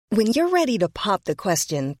When you're ready to pop the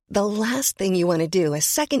question, the last thing you want to do is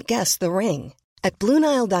second-guess the ring. At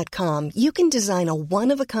BlueNile.com, you can design a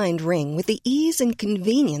one-of-a-kind ring with the ease and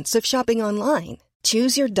convenience of shopping online.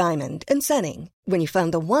 Choose your diamond and setting. When you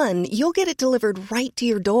find the one, you'll get it delivered right to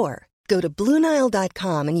your door. Go to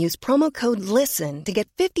BlueNile.com and use promo code LISTEN to get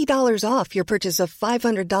 $50 off your purchase of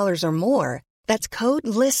 $500 or more. That's code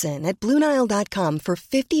LISTEN at BlueNile.com for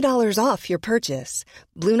 $50 off your purchase.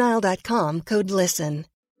 BlueNile.com, code LISTEN.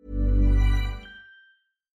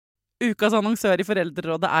 Ukas annonsør i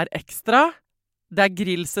Foreldrerådet Ekstra. Det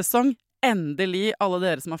grillsesong. Endelig, alle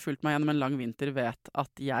dere som har fulgt meg gjennom en lang vinter vet at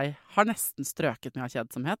jeg har nesten strøket med av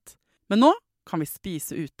kjedsomhet. Men nå kan vi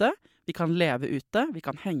spise ute, vi kan leve ute, vi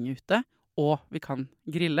kan henge ute, og vi kan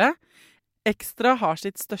grille. Ekstra har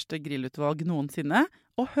sitt største grillutvalg noensinne,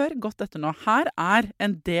 og hør godt etter nå. Her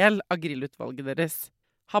en del av grillutvalget deres.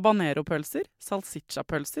 Habanero-pølser,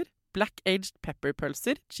 salsiccia-pølser, black-aged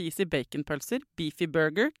pepper-pølser, cheesy bacon-pølser, beefy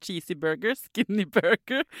burger, cheesy burger, skinny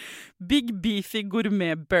burger, big beefy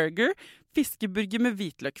gourmet-burger, fiskeburger med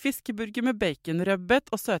hvitløk, fiskeburger med bacon, rødbet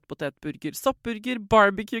og søtpotetburger, soppburger,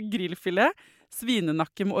 barbecue, grillfilet,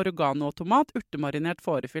 svinenakke med oregano og tomat, urtemarinert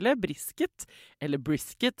fårefilet, brisket, eller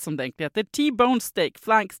brisket som det egentlig heter, T-bone steak,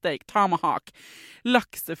 flank steak, tomahawk,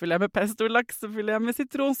 laksefilet med pesto, laksefilet med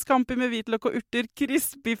sitron, scampi med hvitløk og urter,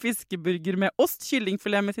 crispy fiskeburger med ost,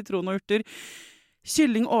 kyllingfilet med sitron og urter,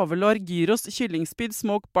 kylling overlår, gyros, kyllingspyd,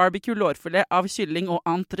 smoke, barbecue, lårfilet av kylling og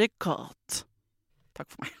entrecôte. Takk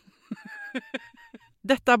for meg.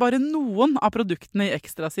 Dette bare noen av produktene i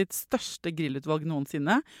Ekstra sitt største grillutvalg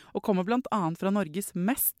noensinne, og kommer blant annet fra Norges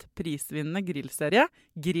mest prisvinnende grillserie,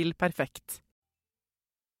 Grill Perfekt.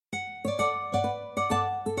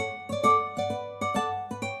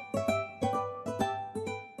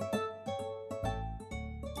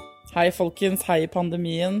 Hei folkens, hei i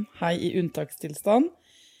pandemien, hei i unntakstilstand.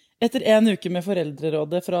 Etter en uke med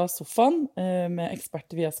Foreldrerådet fra sofaen, med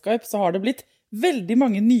eksperter via Skype, så har det blitt veldig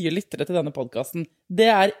mange nye lyttere til denne podcasten. Det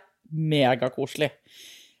megakoselig.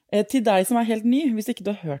 Til deg som helt ny, hvis ikke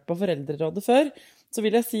du har hørt på Foreldrerådet før, så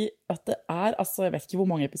vil jeg si at det altså, jeg vet ikke hvor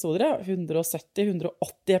mange episoder,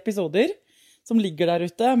 170-180 episoder, som ligger der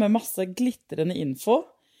ute med masse glittrende info,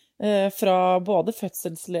 fra både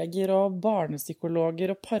fødselsleger og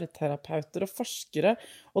barnepsykologer og parterapeuter og forskere,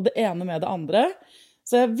 og det ene med det andre.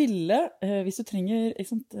 Så jeg ville, hvis du trenger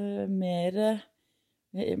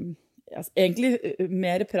egentlig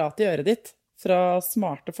mer prat i øret ditt fra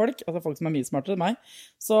smarte folk, altså folk som mye smartere enn meg,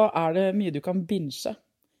 så det mye du kan binge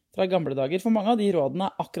fra gamle dager. For mange av de rådene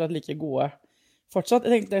akkurat like gode fortsatt.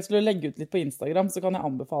 Jeg tenkte jeg skulle legge ut litt på Instagram, så kan jeg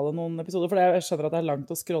anbefale noen episoder, for jeg skjønner at det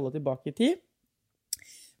langt å scrolle tilbake i tid.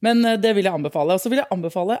 Men det vil jeg anbefale. Og så vil jeg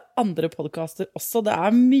anbefale andre podcaster også. Det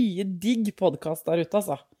mye digg podcast der ute,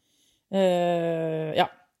 altså. Ja,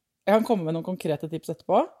 jeg kan komme med noen konkrete tips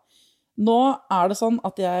etterpå. Nå det sånn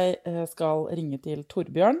at jeg skal ringe til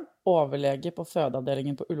Torbjørn, overlege på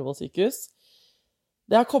fødeavdelingen på Ullevål sykehus.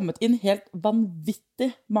 Det har kommet inn helt vanvittig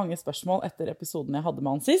mange spørsmål etter episoden jeg hadde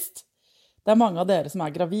med han sist. Det mange av dere som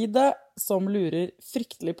gravide, som lurer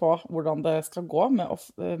fryktelig på hvordan det skal gå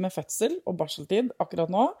med fødsel og barseltid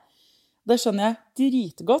akkurat nå. Det skjønner jeg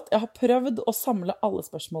dritgodt. Jeg har prøvd å samle alle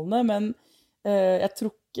spørsmålene, men jeg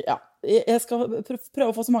tror ikke, ja, jeg skal prøve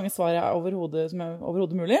å få så mange svar som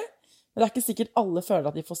overhodet mulig. Men det ikke sikkert alle føler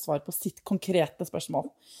at de får svar på sitt konkrete spørsmål.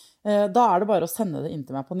 Da det bare å sende det inn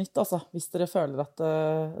til meg på nytt, altså, hvis dere føler at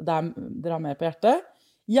dere har mer på hjertet.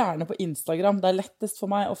 Gjerne på Instagram. Det lettest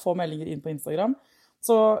for meg å få meldinger inn på Instagram.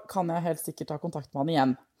 Så kan jeg helt sikkert ta kontakt med han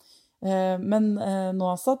igjen. Men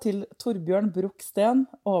nå altså til Torbjørn Broksten,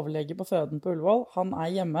 overlege på føden på Ullevål. Han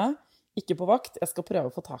hjemme, ikke på vakt. Jeg skal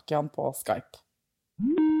prøve å få tak i han på Skype.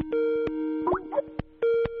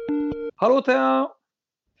 Hallo, Thea!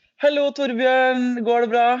 Hallo, Torbjørn. Går det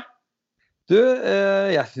bra? Du,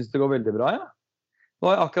 jeg synes det går veldig bra, ja. Nå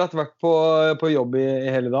har jeg akkurat vært på jobb i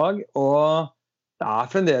hele dag, og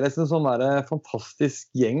det fremdeles en sånn der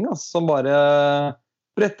fantastisk gjeng, altså, som bare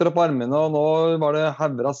bretter opp armene, og nå var det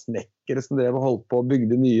hauger av snekkere som drev og holdt på og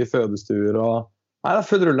bygde nye fødestuer, og nei, det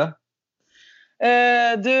full rulle.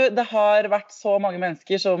 Du, det har vært så mange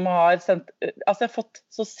mennesker som har sendt, altså jeg har fått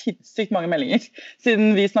så sykt mange meldinger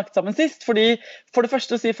siden vi snakket sammen sist, fordi for det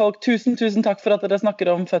første sier folk tusen takk for at dere snakker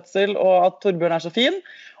om fødsel og at Torbjørn så fin,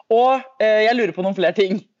 og jeg lurer på noen flere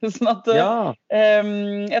ting, sånn at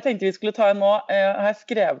jeg tenkte vi skulle ta en nå, jeg har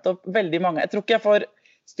skrevet opp veldig mange, jeg tror ikke jeg får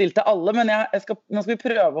stilt til alle, men nå skal vi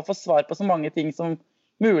prøve å få svar på så mange ting som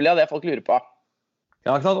mulig av det folk lurer på.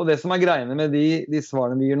 Ja, ikke sant? Og det som greiene med de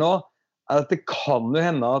svarene vi gir nå, at det kan jo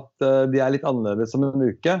hende at de litt annerledes om en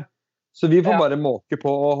uke. Så vi får Ja. bare måke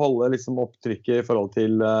på å holde liksom opptrykket i forhold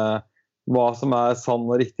til hva som sann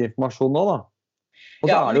og riktig informasjon nå, da. Og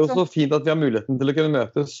så Ja, er men det jo ikke så sant? fint at vi har muligheten til å kunne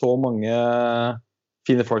møte så mange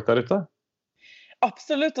fine folk der ute.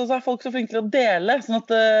 Absolutt, og så er folk så flinke til å dele, sånn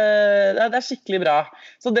at det er skikkelig bra.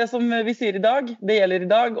 Så det som vi sier i dag, det gjelder i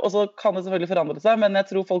dag, og så kan det selvfølgelig forandre seg, men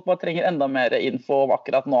jeg tror folk bare trenger enda mer info om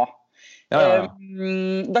akkurat nå. Ja, ja, ja.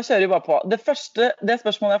 Da kjører vi bare på. Det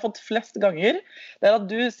spørsmålet jeg har fått flest ganger, det er at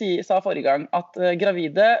du sa forrige gang at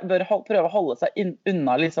gravide bør prøve å holde seg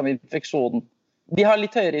unna liksom, infeksjonen. De har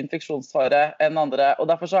litt høyere infeksjonsfare enn andre, og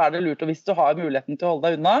derfor så er det lurt, og hvis du har muligheten til å holde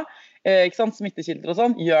deg unna, ikke sant, smittekilder og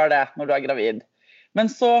sånn, gjør det når du er gravid. Men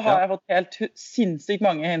så har jeg fått helt sinnssykt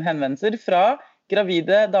mange henvendelser fra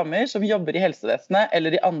gravide damer som jobber i helsevesenet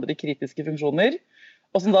eller i andre kritiske funksjoner,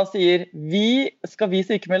 og som da sier, skal vi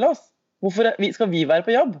sykemelde oss? Hvorfor skal vi være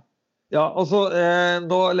på jobb? Ja, altså,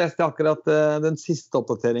 nå leste jeg akkurat den siste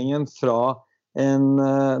oppdateringen fra en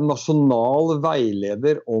nasjonal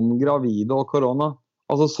veileder om gravide og korona.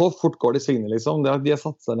 Altså, så fort går det i svingene, liksom. De har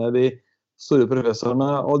satt seg ned, de store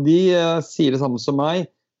professorene, og de sier det samme som meg,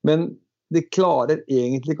 men de klarer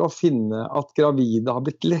egentlig ikke å finne at gravide har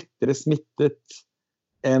blitt lettere smittet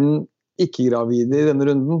enn ikke-gravide i denne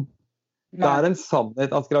runden. Det er en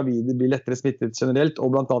sannhet at gravide blir lettere smittet generelt,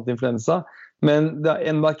 og blant annet influensa, men det er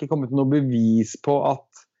enda ikke kommet noe bevis på at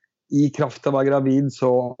i kraft av å være gravid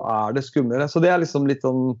så er det skumlere. Så det er liksom litt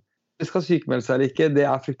sånn, det skal sykemelde seg eller ikke, det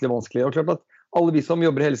er fryktelig vanskelig. Og klart at alle vi som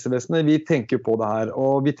jobber i helsevesenet, vi tenker på det her,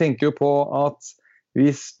 og vi tenker jo på at vi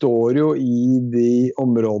står jo i de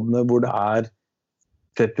områdene hvor det er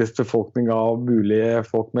tettest befolkning av mulige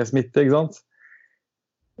folk med smitte, ikke sant?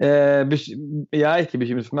 Jeg er ikke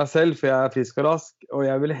bekymret for meg selv, for jeg er frisk og rask, og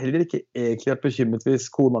jeg ville heller ikke egentlig vært bekymret hvis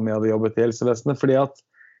kona mi hadde jobbet i helsevesenet, fordi at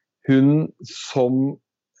hun som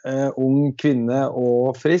ung kvinne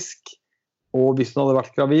og frisk, og hvis hun hadde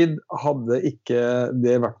vært gravid, hadde ikke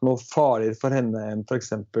det vært noe farligere for henne enn for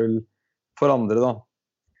eksempel for andre da.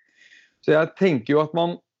 Så jeg tenker jo at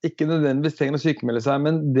man ikke nødvendigvis trenger å sykemelde seg,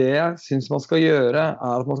 men det jeg synes man skal gjøre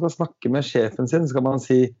er at man skal snakke med sjefen sin, så skal man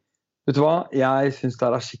si, vet du hva, jeg synes det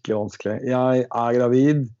er skikkelig vanskelig. Jeg er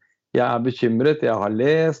gravid, jeg er bekymret, jeg har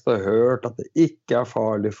lest og hørt at det ikke er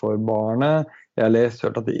farlig for barnet, jeg har lest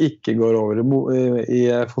og hørt at det ikke går over i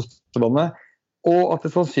fosterbåndet, og at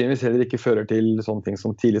det sannsynligvis heller ikke fører til sånne ting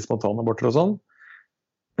som tidlig spontanaborter og sånn.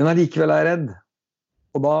 Men allikevel er jeg redd.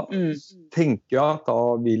 Og da tenker jeg at da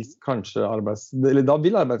vil kanskje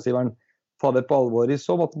arbeidsgiveren ta det på alvor i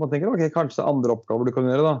så måte. Man tenker, ok, kanskje andre oppgaver du kan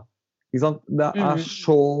gjøre da. Ikke sant? Det er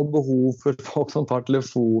så behov for folk som tar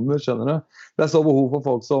telefoner, skjønner du? Det er så behov for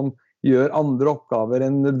folk som gjør andre oppgaver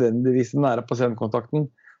enn nødvendigvis den nære pasientkontakten.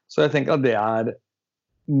 Så jeg tenker at det er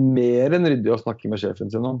mer enn ryddig å snakke med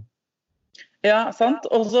sjefen sin om. Ja, sant.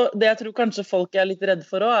 Og så det jeg tror kanskje folk er litt redd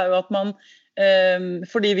for også, er jo at man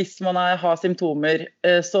fordi hvis man har symptomer,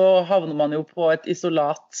 så havner man jo på et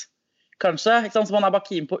isolat, kanskje. Ikke sant? Så man er bare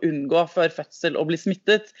keen på å unngå før fødsel å bli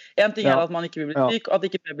smittet. En ting er at man ikke vil bli syk, at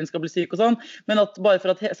ikke babyen skal bli syk og sånn, men at bare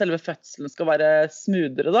for at selve fødselen skal være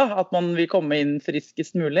smoothere da, at man vil komme inn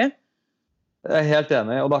friskest mulig. Jeg er helt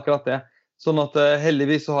enig, og det er akkurat det. Sånn at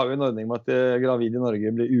heldigvis så har vi en ordning med at gravide i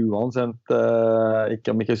Norge blir uansett,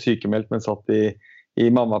 ikke om ikke sykemeldt, men satt i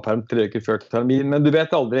mammaperm 3 uker før termin. Men du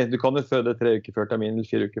vet aldri, du kan jo føde 3 uker før termin eller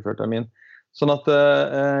 4 uker før termin. Sånn at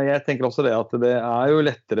jeg tenker også det at det er jo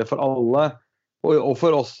lettere for alle, og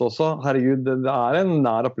for oss også. Herregud, det er en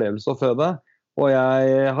nær opplevelse å føde. Og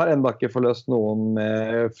jeg har enda ikke forløst noen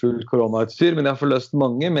med full koronautstyr, men jeg har forløst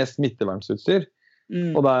mange med smittevernsutstyr.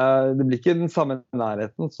 Og det blir ikke den samme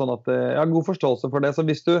nærheten, sånn at jeg har god forståelse for det. Så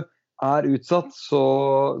hvis du er utsatt,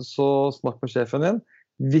 så snakk med sjefen din.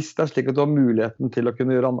 Hvis det er slik at du har muligheten til å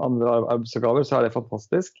kunne gjøre andre arbeidsoppgaver, så er det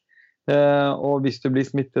fantastisk. Og hvis du blir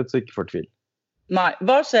smittet, så ikke fortvil. Nei,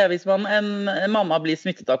 hva skjer hvis en mamma blir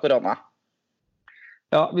smittet av korona?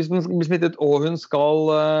 Ja, hvis hun blir smittet og hun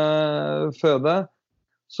skal føde,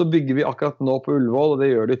 så bygger vi akkurat nå på Ullevål, og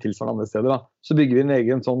det gjør det tilsvarende andre steder da. Så bygger vi en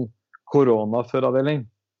egen sånn koronafødeavdeling.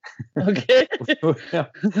 Okay. Ja.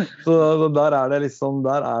 Så der er det liksom,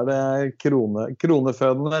 der er det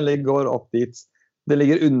kronefødende går opp dit. Det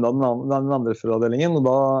ligger unna den andre fødeavdelingen, og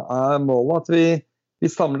da er målet at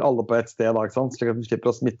vi samler alle på et sted, da, ikke sant? Slik at vi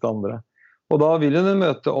slipper å smitte andre. Og da vil hun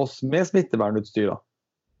møte oss med smittevernutstyr da.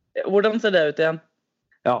 Hvordan ser det ut igjen?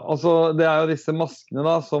 Ja, altså det er jo disse maskene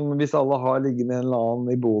da, som hvis alle har liggende en eller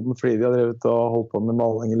annen i boden fordi de har drevet og holdt på med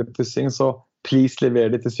maling eller pussing, så please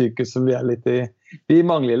lever de til sykehuset, vi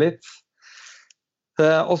mangler litt.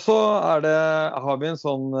 Og så har vi en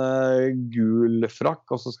sånn gul frakk,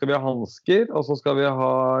 og så skal vi ha handsker, og så skal vi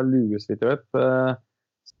ha lue, så vidt jeg vet.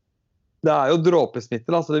 Det jo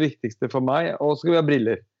dråpesmitte, altså det viktigste for meg, og så skal vi ha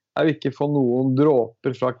briller. Jeg vil ikke få noen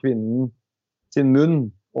dråper fra kvinnen sin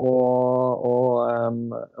munn og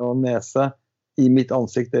nese i mitt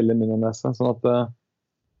ansikt eller munn og nese. Sånn at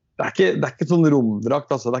det ikke sånn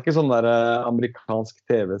romdrakt, altså. Det ikke sånn der amerikansk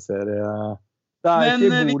TV-serie. Det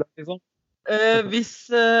ikke bord, liksom. Hvis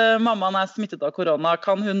mammaen smittet av korona,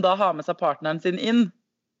 kan hun da ha med seg partneren sin inn?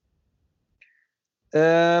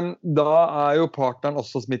 Da jo partneren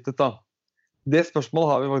også smittet, da. Det spørsmålet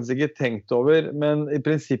har vi faktisk ikke tenkt over, men i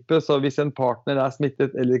prinsippet så hvis en partner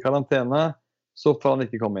smittet eller i karantene, så får han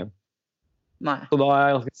ikke komme inn. Nei. Så da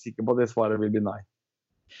jeg ganske sikker på at det svaret vil bli nei.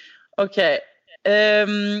 Ok.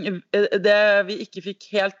 Det vi ikke fikk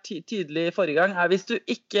helt tydelig forrige gang hvis du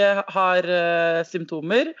ikke har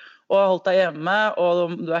symptomer og har holdt deg hjemme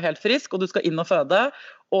og du helt frisk og du skal inn og føde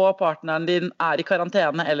og partneren din i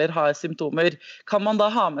karantene eller har symptomer, kan man da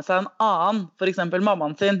ha med seg en annen, for eksempel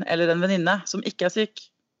mammaen sin eller en venninne som ikke syk?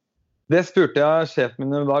 Det spurte jeg sjefen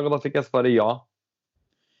min i dag, og da fikk jeg svare ja.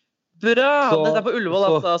 Bra! Dette på Ullevål,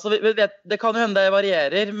 altså. Så det kan jo hende det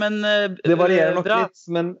varierer, men det varierer nok bra.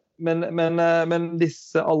 Litt, men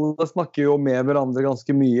disse alle snakker jo med hverandre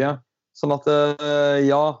ganske mye. Sånn at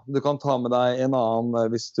ja, du kan ta med deg en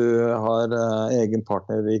annen hvis du har egen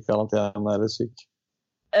partner i karantene eller syk.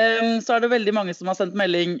 Så det veldig mange som har sendt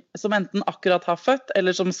melding som enten akkurat har født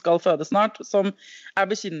eller som skal føde snart, som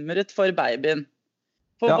bekymret for babyen.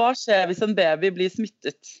 For hva skjer hvis en baby blir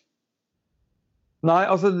smittet? Nei,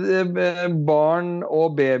 altså barn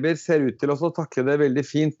og babyer ser ut til å takle det veldig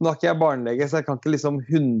fint. Nå ikke jeg barnelege, så jeg kan ikke liksom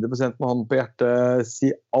 100% med hånden på hjertet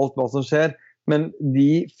si alt hva som skjer. Men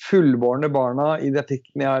de fullbårne barna i de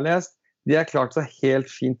artiklene jeg har lest, de har klart seg helt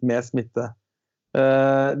fint med smitte.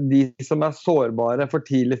 De som sårbare for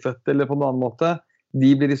tidlig født eller på en annen måte, de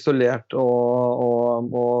blir isolert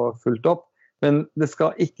og fulgt opp. Men det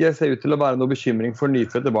skal ikke se ut til å være noe bekymring for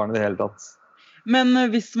nyfødte barn i det hele tatt. Men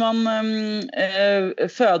hvis man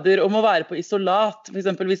føder og må være på isolat, for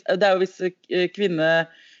eksempel, det jo hvis kvinne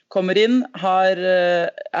kommer inn,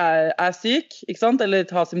 syk, ikke sant? Eller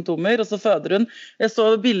har symptomer, og så føder hun. Jeg så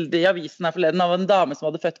bildet i avisen her forleden av en dame som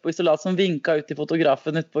hadde født på isolat, som vinket ut til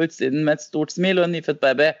fotografen ute på utsiden med et stort smil og en nyfødt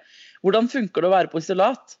baby. Hvordan funker det å være på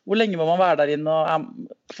isolat? Hvor lenge må man være der inne,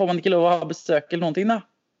 og får man ikke lov å ha besøk eller noen ting da?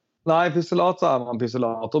 Nei, på isolat så man på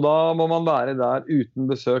isolat, og da må man være der uten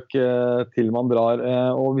besøk til man drar.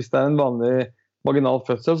 Og hvis det en vanlig vaginal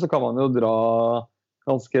fødsel, så kan man jo dra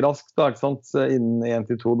ganske raskt, da, ikke sant? Innen 1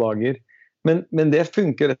 til 2 dager. Men det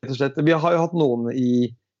funker rett og slett. Vi har jo hatt noen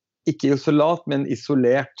ikke isolat, men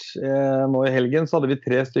isolert. Nå i helgen så hadde vi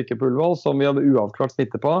 3 stykker på Ullevål som vi hadde uavklart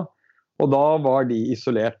smitte på, og da var de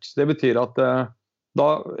isolert. Det betyr at da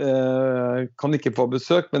kan de ikke få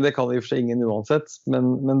besøk, men det kan i og for seg ingen uansett.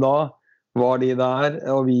 Men da var de der,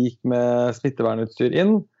 og vi gikk med smittevernutstyr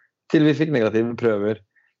inn til vi fikk negative prøver.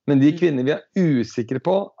 Men de kvinner vi usikre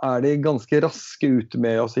på, de ganske raske ute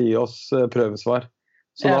med oss og gi oss prøvesvar.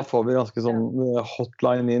 Så da får vi ganske sånn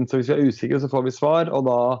hotline inn. Så hvis vi usikre, så får vi svar, og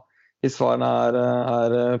da, hvis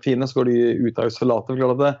svarene fine, så går de ut av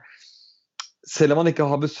isolatet. Selv om man ikke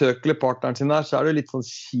har besøk eller partneren sin der, så det litt sånn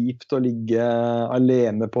kjipt å ligge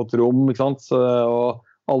alene på et rom, ikke sant? Og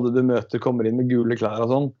alle du møter kommer inn med gule klær og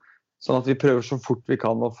sånn. Sånn at vi prøver så fort vi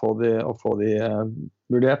kan å få de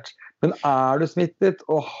vurdert. Men du smittet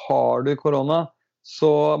og har du korona,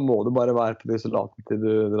 så må du bare være på det isolatet til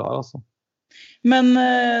du drar, altså. Men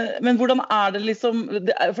hvordan det liksom,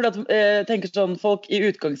 for jeg tenker sånn, folk i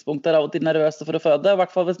utgangspunktet av og til nervøse for å føde, i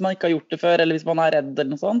hvert fall hvis man ikke har gjort det før, eller hvis man redd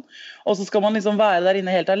eller noe sånt, og så skal man liksom være der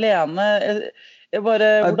inne helt alene.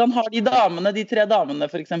 Hvordan har de damene, de 3 damene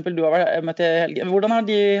for eksempel du har vært med til helgen, hvordan har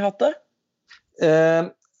de hatt det?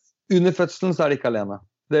 Under fødselen så det ikke alene.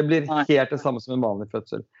 Det blir helt det samme som en vanlig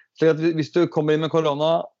fødsel. Så hvis du kommer inn med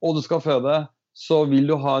korona og du skal føde, så vil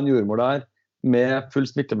du ha en jordmor der med full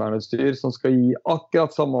smittevernutstyr som skal gi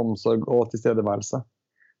akkurat samme omsorg og tilstedeværelse.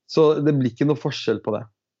 Så det blir ikke noe forskjell på det.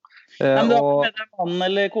 Men du har med deg mannen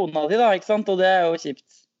eller kona di da, ikke sant? Og det jo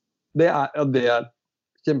kjipt. Det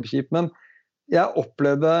kjempekjipt, men jeg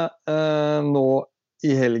opplevde nå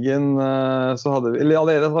i helgen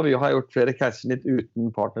allerede har vi gjort flere keisersnitt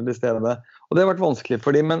uten partner til stede, og det har vært vanskelig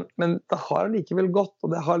for dem, men det har likevel gått, og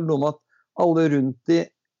det har noe med at alle rundt de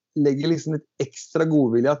legger liksom litt ekstra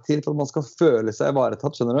godvilja til for at man skal føle seg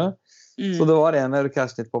ivaretatt, skjønner du? Så det var en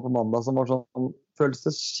keisersnitt på mandag som var sånn, føltes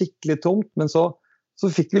det skikkelig tomt, men så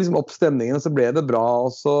fikk vi liksom opp stemningen, og så ble det bra,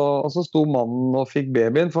 og så sto mannen og fikk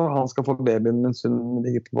babyen, for han skal få babyen mens hun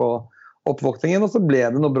ligger på oppvåkningen, og så ble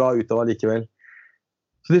det noe bra ut av det likevel.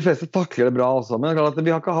 Så de fleste takler det bra også, men det klart at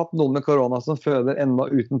vi har ikke hatt noen med korona som føder enda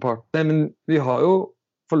uten partner, men vi har jo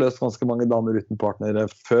forløst ganske mange damer uten partnere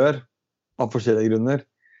før, av forskjellige grunner.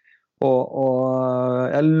 Og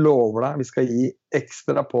jeg lover deg, vi skal gi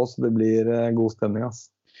ekstra på, så det blir god stemning, altså.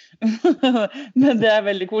 Men det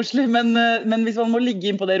veldig koselig. Men hvis man må ligge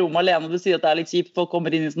inn på det rommet alene, og du sier at det litt kjipt, folk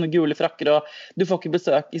kommer inn i sånne gule frakker, og du får ikke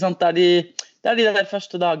besøk, ikke sant? Det de der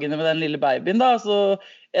første dagene med den lille babyen, da. Så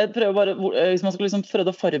jeg prøver bare, hvis man skal liksom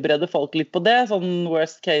prøve å forberede folk litt på det, sånn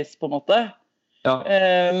worst case på en måte. Ja.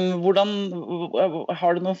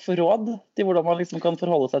 Har du noe råd til hvordan man liksom kan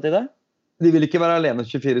forholde seg til det? De vil ikke være alene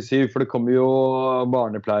 24/7, for det kommer jo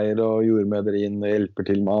barnepleier og jordmødre inn og hjelper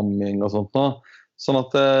til med amming og sånt nå. Sånn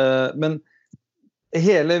at, men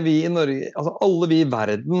hele vi i Norge, altså alle vi i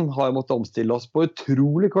verden har jo måttet omstille oss på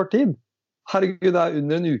utrolig kort tid. Herregud, det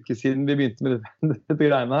under en uke siden vi begynte med dette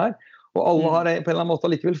greiene her. Og alle har på en eller annen måte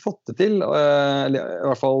likevel fått det til, eller i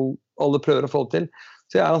hvert fall alle prøver å få det til.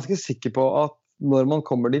 Så jeg ganske sikker på at når man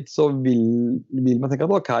kommer dit, så vil man tenke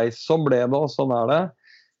at ok, sånn ble det, og sånn det.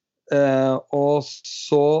 Og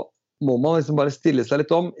så må man liksom bare stille seg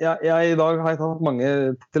litt om. I dag har jeg tatt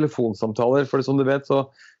mange telefonsamtaler, for som du vet,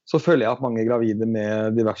 så følger jeg opp mange gravide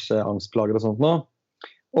med diverse angstplager og sånt nå.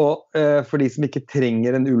 Og for de som ikke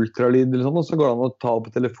trenger en ultralyd eller sånt, så går det an å ta det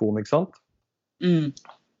på telefon, ikke sant?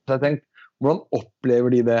 Så jeg tenkte, hvordan opplever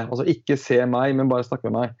de det? Altså ikke se meg, men bare snakke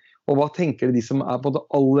med meg. Og hva tenker de som på det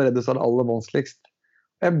allerede så det aller vanskeligst?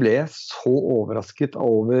 Jeg ble så overrasket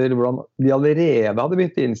over hvordan de allerede hadde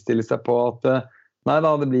begynt å innstille seg på at nei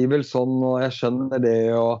da, det blir vel sånn, og jeg skjønner det.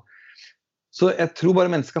 Så jeg tror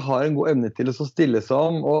bare mennesker har en god evne til å stille seg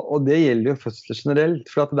om, og det gjelder jo fødsler generelt,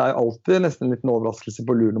 for det jo alltid nesten en liten overraskelse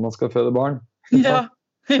på lur når man skal føde barn. Ja,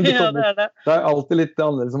 ja det. Det alltid litt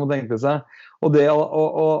annerledes som å tenke seg. Og det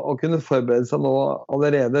å kunne forberede seg nå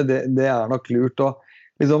allerede, det nok lurt.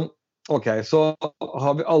 Og liksom, ok, så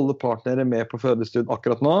har vi alle partnere med på fødestuen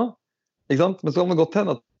akkurat nå, ikke sant? Men så kan det godt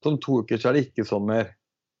hende at om 2 uker så det ikke sånn mer.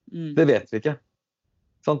 Det vet vi ikke.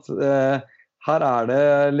 Sant? Her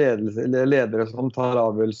det ledere som tar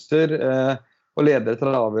avgjørelser, og ledere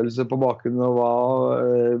tar avgjørelser på bakgrunn av hva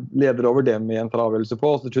ledere over dem igjen tar avgjørelser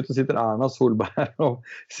på. Og til slutt sitter Erna Solberg og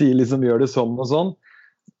sier liksom gjør det sånn og sånn.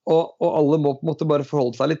 Og alle må på en måte bare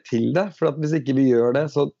forholde seg litt til det, for at hvis ikke vi gjør det,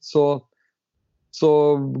 så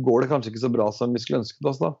går det kanskje ikke så bra som vi skulle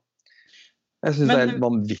ønsket oss da. Jeg synes det helt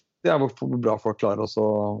vanvittig hvor bra folk klarer oss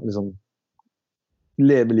å liksom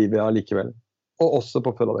leve livet allikevel. Og også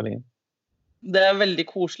på fødeavdelingen. Det veldig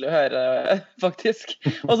koselig å høre, faktisk.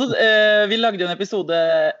 Og så, vi lagde en episode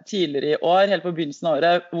tidligere i år, helt på begynnelsen av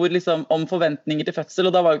året, hvor liksom om forventninger til fødsel,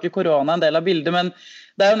 og da var jo ikke korona en del av bildet, men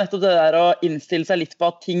det jo nettopp det der å innstille seg litt på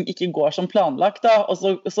at ting ikke går som planlagt, da. Og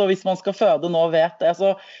så hvis man skal føde nå vet det,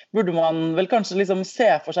 så burde man vel kanskje liksom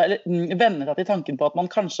se for seg, eller venne seg til tanken på at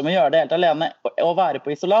man kanskje må gjøre det helt alene og være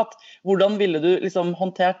på isolat. Hvordan ville du liksom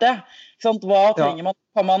håndtert det? Hva trenger man?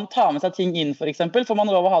 Kan man ta med seg ting inn, for eksempel? Får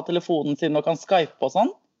man lov å ha telefonen sin og kan Skype og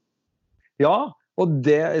sånn? Ja, og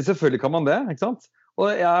selvfølgelig kan man det, ikke sant?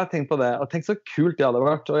 Og jeg har tenkt på det, og tenkt så kult det hadde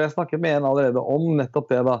vært, og jeg snakket med en allerede om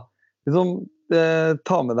nettopp det da. Liksom,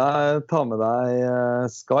 ta med deg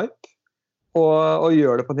Skype, og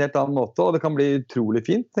gjør det på en helt annen måte, og det kan bli utrolig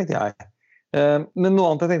fint, tenker jeg. Men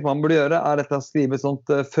noe annet jeg tenker man burde gjøre, dette å skrive et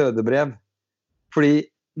sånt fødebrev, fordi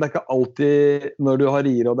det ikke alltid når du har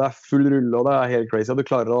rier og det full rulle og det helt crazy, og du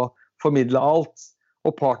klarer å formidle alt.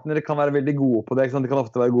 Og partnere kan være veldig gode på det, ikke sant? De kan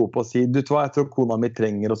ofte være gode på å si, du vet hva, jeg tror kona mi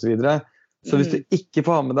trenger, og så videre. Så hvis du ikke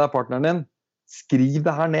får ha med deg partneren din, skriv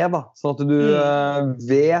det her ned da, sånn at du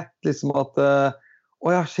vet liksom at,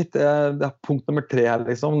 åja, shit, det punkt nummer 3 her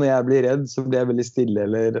liksom, når jeg blir redd, så blir jeg veldig stille,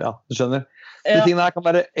 eller, ja, du skjønner. De tingene her kan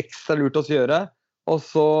være ekstra lurt å gjøre. Og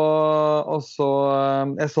så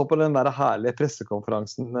jeg så på den der herlige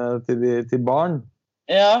pressekonferansen til barn.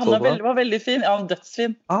 Ja, han var veldig fin. Ja,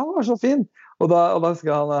 dødsfin. Ja, han var så fin. Og da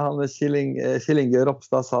skal han Kjell-Inge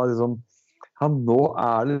Ropstad sa liksom, nå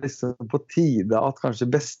det liksom på tide at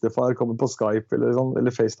kanskje bestefar kommer på Skype eller, sånn,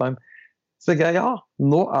 eller FaceTime. Så tenker jeg, ja,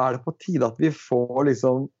 nå det på tide at vi får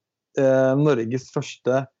liksom Norges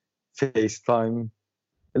første FaceTime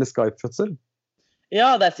eller Skype-fødsel.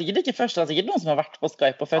 Ja, det sikkert ikke først, det sikkert noen som har vært på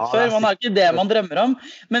Skype og født før, man har ikke det man drømmer om.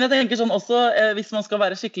 Men jeg tenker sånn også, hvis man skal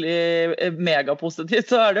være skikkelig megapositiv,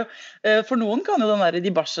 så det jo, for noen kan jo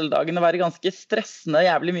de barseldagene være ganske stressende,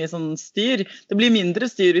 jævlig mye sånn styr. Det blir mindre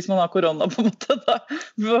styr hvis man har korona på en måte, da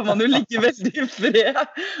får man jo ligge veldig i fred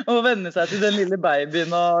og venne seg til den lille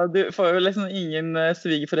babyen, og du får jo liksom ingen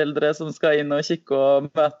svigerforeldre som skal inn og kikke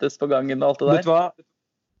og møtes på gangen og alt det der. Vet du hva?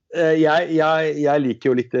 Jeg liker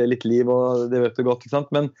jo litt liv, og det vet du godt, ikke sant?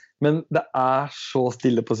 Men det så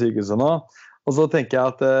stille på sykehuset nå. Og så tenker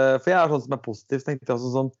jeg at, for jeg sånn som positiv, så tenkte jeg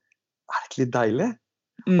også sånn, det ikke litt deilig?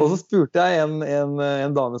 Og så spurte jeg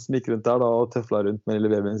en dame som gikk rundt der da, og tøfla rundt med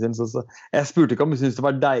lille babyen sin. Så jeg spurte ikke om hun syntes det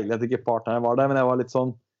var deilig at ikke partneren var der, men jeg var litt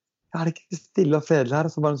sånn, er det ikke stille og fredelig her?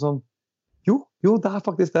 Og så bare sånn, jo, det er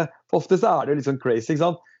faktisk det. For ofte så er det jo litt sånn crazy, ikke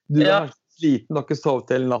sant? Du er sliten, du har ikke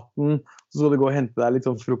sovet hele natten, så skal du gå og hente deg litt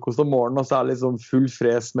sånn frokost om morgenen, og så er det litt sånn full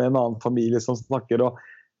fres med en annen familie som snakker,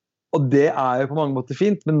 og det er jo på mange måter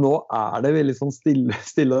fint, men nå er det veldig sånn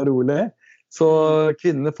stille og rolig. Så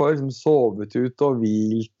kvinnene får liksom sovet ut og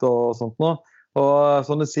hvilt og sånt nå. Og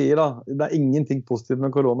som du sier da, det er ingenting positivt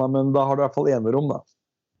med korona, men da har du i hvert fall enerom da.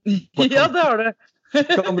 Ja, det har du.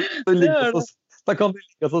 Da kan du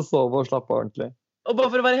like å sove og slappe av ordentlig. Og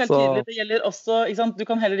bare for å være helt tydelig, det gjelder også, ikke sant? Du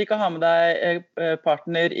kan heller ikke ha med deg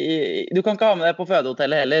partner du kan ikke ha med deg på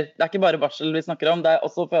fødehotellet heller. Det er ikke bare barsel vi snakker om, det er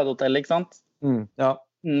også fødehotellet, ikke sant? Ja.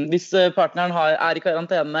 Hvis partneren er i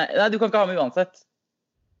karantene, nei, du kan ikke ha med uansett.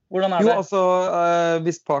 Hvordan er det? Jo, altså,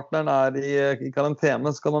 hvis partneren er i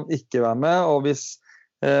karantene, så kan han ikke være med, og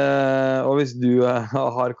hvis du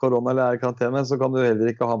har korona eller er i karantene, så kan du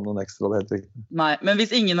heller ikke ha med noen ekstra, det er helt riktig. Nei, men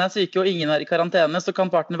hvis ingen er syke og ingen er i karantene, så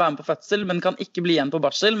kan partner være med på fødsel, men kan ikke bli igjen på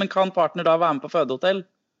barsel, men kan partner da være med på fødehotell?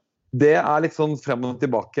 Det er litt sånn frem og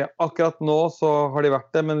tilbake. Akkurat nå så har de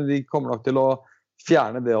vært det, men de kommer nok til å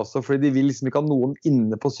fjerne det også, fordi de vil liksom ikke ha noen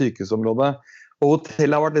inne på sykehusområdet. Og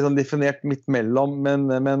hotellet har vært liksom definert midt mellom, men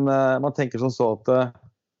man tenker sånn så at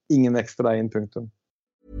ingen ekstra inn, punktum.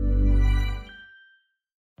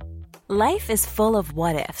 Life is full of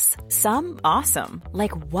what-ifs. Some awesome,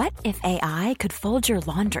 like what if AI could fold your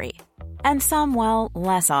laundry? And some, well,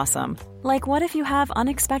 less awesome, like what if you have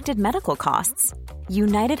unexpected medical costs?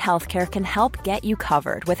 United Healthcare can help get you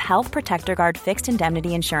covered with Health Protector Guard fixed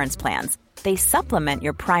indemnity insurance plans. They supplement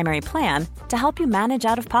your primary plan to help you manage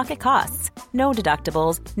out-of-pocket costs. No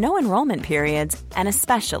deductibles, no enrollment periods, and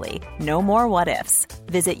especially no more what-ifs.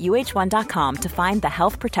 Visit uh1.com to find the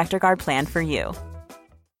Health Protector Guard plan for you.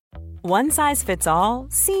 One size fits all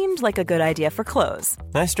seemed like a good idea for clothes.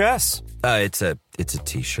 Nice dress. It's a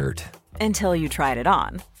t-shirt. Until you tried it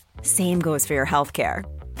on. Same goes for your healthcare.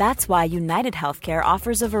 That's why United Healthcare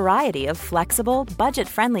offers a variety of flexible,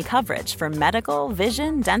 budget-friendly coverage for medical,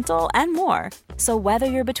 vision, dental, and more. So whether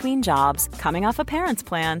you're between jobs, coming off a parent's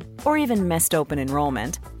plan, or even missed open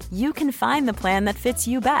enrollment, you can find the plan that fits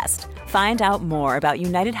you best. Find out more about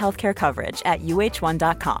United Healthcare coverage at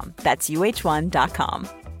uh1.com. That's uh1.com.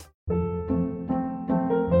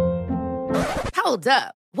 Hold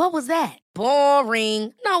up. What was that?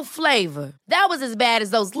 Boring. No flavor. That was as bad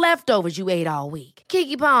as those leftovers you ate all week.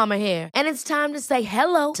 Keke Palmer here, and it's time to say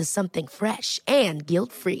hello to something fresh and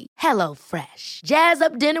guilt-free. Hello Fresh. Jazz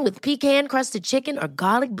up dinner with pecan-crusted chicken or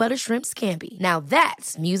garlic butter shrimp scampi. Now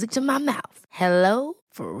that's music to my mouth. Hello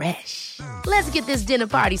Fresh. Let's get this dinner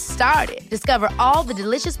party started. Discover all the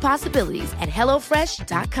delicious possibilities at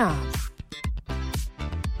hellofresh.com.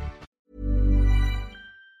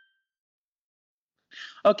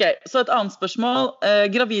 Ok, så et annet spørsmål.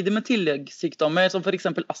 Gravide med tilleggssykdommer, som for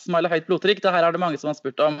eksempel astma eller høyt blodtrykk, det her er det mange som har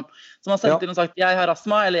spurt om. Som har sendt inn og sagt, jeg har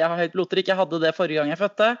astma eller jeg har høyt blodtrykk, jeg hadde det forrige gang jeg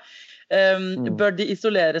fødte. Bør de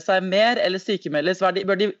isolere seg mer eller sykemeldes?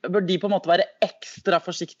 Bør de på en måte være ekstra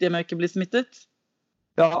forsiktige med å ikke bli smittet?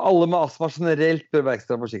 Ja, alle med astma generelt bør være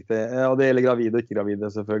ekstra forsiktige, og det gjelder gravide og ikke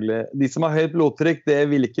gravide selvfølgelig. De som har høyt blodtrykk, det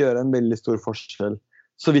vil ikke gjøre en veldig stor forskjell,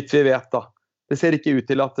 så vidt vi vet da. Det ser ikke ut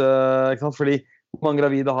til at, ikke sant, fordi mange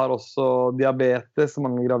gravide har også diabetes,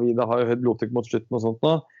 mange gravide har jo høyt blodtrykk mot slutten og sånt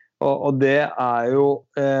nå, og det er jo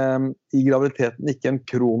i graviditeten ikke en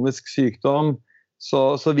kronisk sykdom,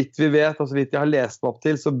 så vidt vi vet, og så vidt jeg har lest meg opp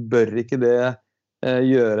til, så bør ikke det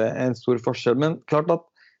gjøre en stor forskjell. Men klart at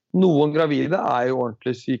noen gravide er jo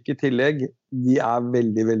ordentlig syke i tillegg, de er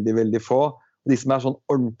veldig, veldig, veldig få. De som er sånn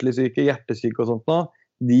ordentlig syke, hjertesyke og sånt nå,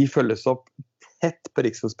 de følges opp tett på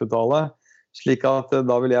Rikshospitalet, slik at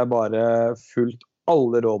da vil jeg bare fulgt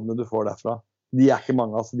alle rådene du får derfra. De er ikke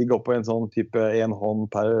mange, altså de går på en sånn type en hånd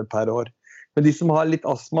per år. Men de som har litt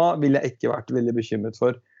astma vil jeg ikke vært veldig bekymret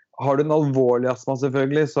for. Har du en alvorlig astma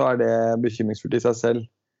selvfølgelig, så er det bekymringsfullt i seg selv.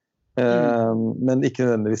 Men ikke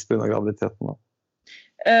nødvendigvis på grunn av graviditeten.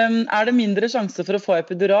 Er det mindre sjanse for å få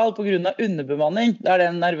epidural på grunn av underbemanning? Det er det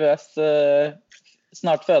en nervøs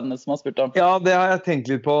snart fødende som har spurt om. Ja, det har jeg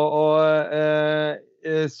tenkt litt på, og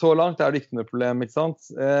så langt er det ikke noe problem, ikke sant?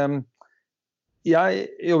 Jeg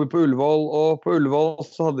jobber på Ullevål, og på Ullevål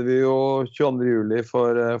så hadde vi jo 22. juli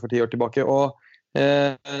for 10 år tilbake, og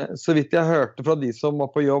så vidt jeg hørte fra de som var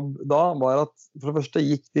på jobb da, var at for det første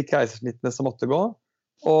gikk de keisersnittene som måtte gå,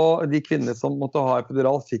 og de kvinner som måtte ha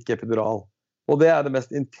epidural fikk epidural. Og det er det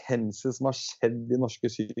mest intense som har skjedd i norske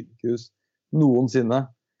sykehus noensinne,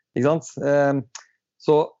 ikke sant?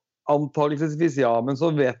 Så Antageligvis ja, men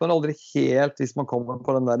så vet man aldri helt hvis man kommer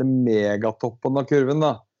på den der megatoppen av kurven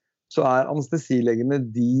da, så anestesilegene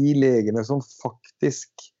de legene som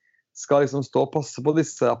faktisk skal liksom stå og passe på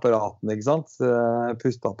disse apparatene, ikke sant?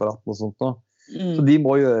 Pusteapparatene og sånt nå. Så de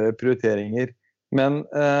må gjøre prioriteringer. Men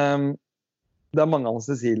det mange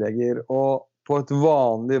anestesileger, og på et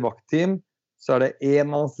vanlig vaktteam så det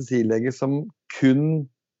en anestesilege som kun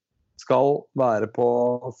skal være på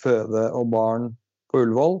føde og barn på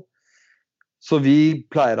Ullevål. Så vi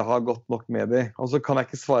pleier å ha godt nok med dem. Og så kan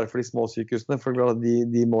jeg ikke svare for de små sykehusene, for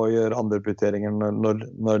de må gjøre andre prioriteringer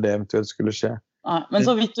når det eventuelt skulle skje. Nei, men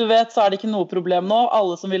så vidt du vet, så det ikke noe problem nå.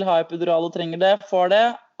 Alle som vil ha epidural og trenger det, får det.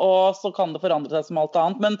 Og så kan det forandre seg som alt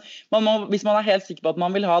annet. Men hvis man helt sikker på at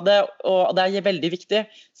man vil ha det, og det veldig viktig,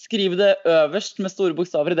 skriv det øverst med store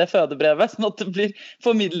bokstaver i det fødebrevet, sånn at det blir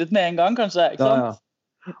formidlet med en gang, kanskje. Ikke sant?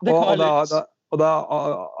 Ja. Og det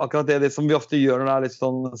akkurat det som vi ofte gjør når det litt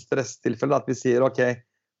sånn stresstilfelle, at vi sier, ok,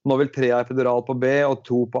 nå vil 3 ha epidural på B og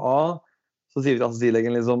 2 på A, så sier vi til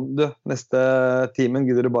anestesilegen liksom, du, neste timen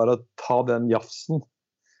gidder du bare å ta den jafsen.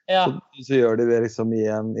 Ja. Så gjør de det liksom i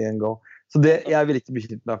en go. Så jeg vil ikke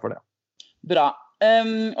bekymre meg for det. Bra.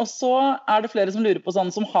 Og så det flere som lurer på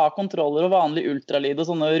sånne som har kontroller og vanlig ultralyd og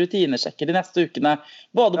sånne rutinesjekker de neste ukene,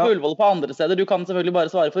 både på Ullevål og på andre steder. Du kan selvfølgelig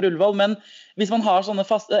bare svare for Ullevål, men hvis man har sånne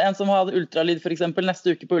en som har ultralyd for eksempel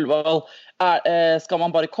neste uke på Ullevål, skal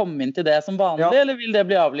man bare komme inn til det som vanlig, eller vil det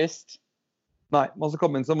bli avlyst? Nei, man skal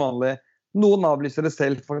komme inn som vanlig. Noen avlyser det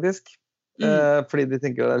selv faktisk, fordi de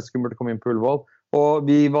tenker det skummelt å komme inn på Ullevål. Og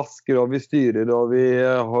vi vasker og vi styrer og vi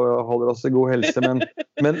holder oss i god helse,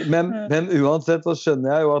 men uansett så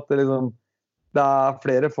skjønner jeg jo at det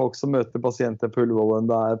flere folk som møter pasienter på Ullevål enn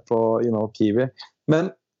det på Kiwi.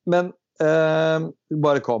 Men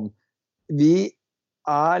bare kom. Vi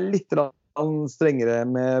litt strengere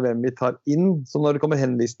med hvem vi tar inn, så når det kommer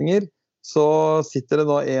henvisninger, så sitter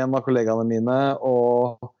det da en av kollegaene mine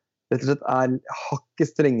og rett og slett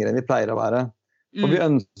hakket strengere enn vi pleier å være. Og vi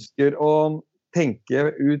ønsker å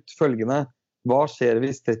tenke ut følgende, hva skjer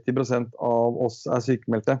hvis 30% av oss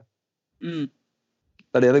sykemeldte?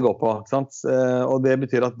 Det det går på, ikke sant? Og det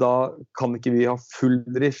betyr at da kan ikke vi ha full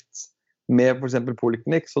drift med for eksempel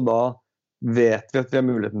poliklinikk, så da vet vi at vi har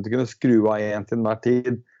muligheten til å kunne skru av en til enhver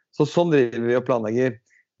tid. Så sånn driver vi og planlegger.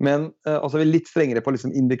 Men altså, vi litt strengere på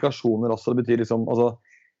liksom, indikasjoner også. Det betyr liksom, altså,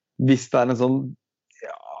 hvis det en sånn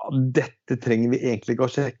dette trenger vi egentlig ikke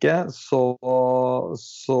å sjekke, så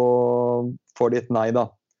får de et nei da.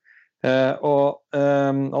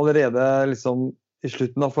 Allerede liksom, i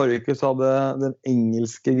slutten av forrige uke så hadde den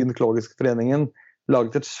engelske gynekologiske foreningen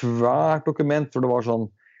laget et svært dokument, for det var sånn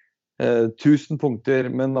 1000 punkter,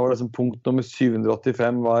 men da var det punkt nummer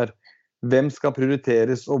 785 var hvem skal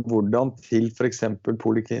prioriteres og hvordan til for eksempel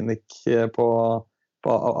poliklinikk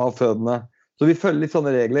av fødende. Så vi følger litt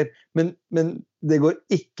sånne regler, men det går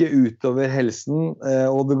ikke utover helsen,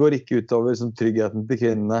 og det går ikke utover tryggheten til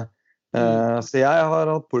kvinnene. Så jeg har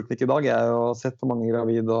hatt poliklinikk i dag, jeg har sett for mange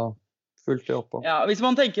gravid og fulgt det opp. Ja, hvis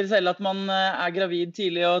man tenker selv at man gravid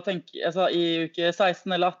tidlig og tenker, altså, i uke 16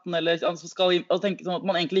 eller 18, eller og tenker sånn at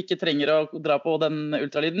man egentlig ikke trenger å dra på den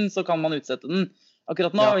ultralyden, så kan man utsette den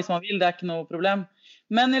akkurat nå, hvis man vil, det ikke noe problem.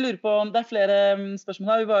 Men jeg lurer på, det flere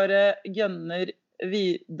spørsmål her, vi bare gønner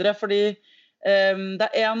videre, fordi det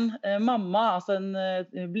en mamma, altså en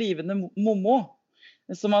blivende mommo,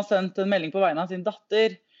 som har sendt en melding på vegne av sin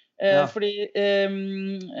datter, fordi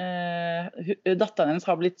datteren hennes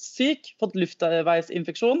har blitt syk, fått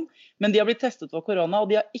luftveisinfeksjon, men de har blitt testet for korona,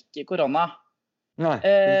 og de har ikke korona. Nei,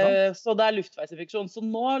 så det luftveisinfeksjon. Så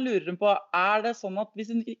nå lurer hun på, det sånn at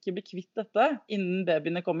hvis hun ikke blir kvitt dette innen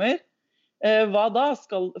babyene kommer, hva da?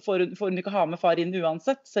 Får hun ikke ha med far inn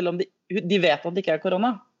uansett, selv om de vet at det ikke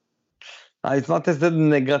korona? Nei, hvis man har testet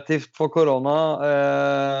negativt for korona,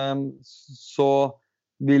 så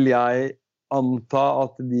vil jeg anta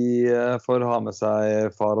at de får ha med seg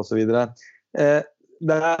far og så videre.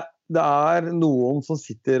 Det noen som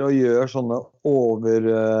sitter og gjør sånne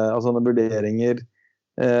sånne vurderinger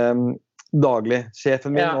daglig.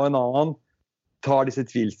 Sjefen min og en annen tar disse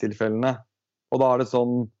tvilstilfellene. Og da det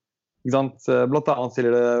sånn, ikke sant? Blant annet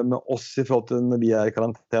stiller det med oss i forhold til når vi i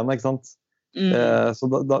karantene, ikke sant? Så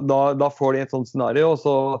da får de et sånt scenario, og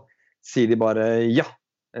så sier de bare ja,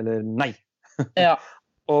 eller nei. Ja.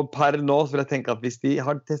 Og per nå så vil jeg tenke at hvis de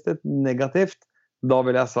har testet negativt, da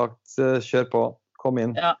vil jeg sagt kjør på, kom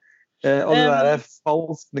inn. Ja. Og det der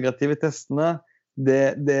falsk negative testene,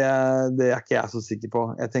 det ikke jeg så sikker på.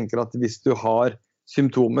 Jeg tenker at hvis du har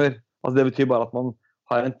symptomer, altså det betyr bare at man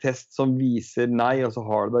har en test som viser nei, og så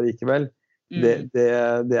har du det likevel,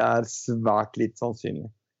 det svært litt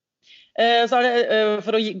sannsynlig. Så det,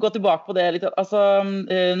 for å gå tilbake på det litt, altså,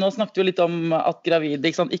 nå snakket vi jo litt om at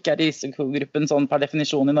gravide ikke i risikogruppen sånn per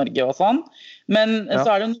definisjon i Norge og sånn, men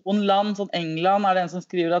så det noen land, sånn England det en som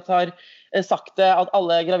skriver at har sagt det, at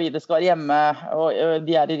alle gravide skal være hjemme, og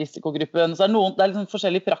de i risikogruppen, så det liksom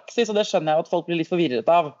forskjellig praksis, og det skjønner jeg at folk blir litt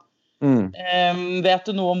forvirret av. Vet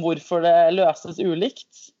du noe om hvorfor det løses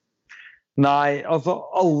ulikt? Nei, altså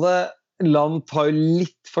alle land tar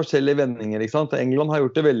litt forskjellige vendinger, ikke sant? England har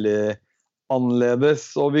gjort det veldig annerledes,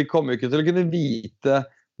 og vi kommer ikke til å kunne vite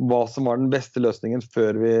hva som var den beste løsningen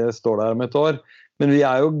før vi står der om et år. Men vi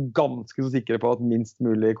jo ganske så sikre på at minst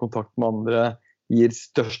mulig kontakt med andre gir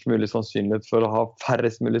størst mulig sannsynlighet for å ha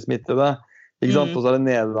færrest mulig smittede. Ikke sant? Og så det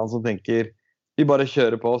Nederland som tenker, vi bare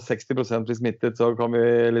kjører på 60% blir smittet, så kan vi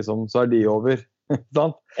liksom, så de over.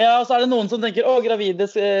 Ja, og så det noen som tenker, gravide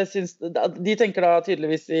syns, de tenker da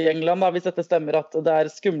tydeligvis i England, da, hvis dette stemmer, at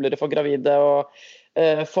det skumlere for gravide å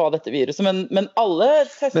få dette viruset, men alle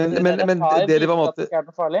tester men har det vist at det ikke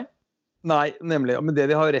noe farlig. Nei, nemlig, men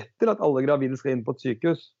det de har rett til, at alle gravide skal inn på et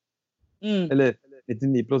sykehus, eller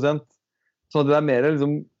 99%, så det mer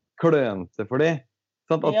liksom klønete for de,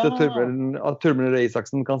 sånn at Torbjørn Røe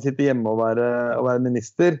Isaksen kan sitte hjemme og være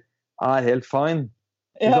minister, helt fine.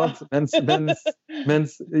 Ja. Mens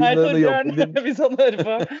Hei Torbjørn, hvis han hører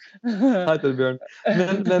på. Hei Torbjørn.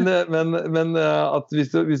 Men at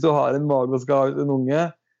hvis du har en mage og skal ha ut en unge,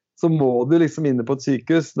 så må du liksom inne på et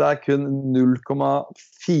sykehus. Det kun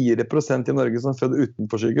 0,4% i Norge som føder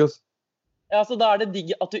utenfor sykehus. Ja, så da det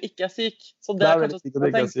digg at du ikke syk. Så det veldig digg at du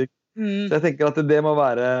ikke syk. Så jeg tenker at det må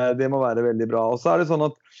være veldig bra. Og så det sånn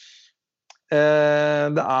at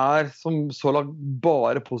det som så langt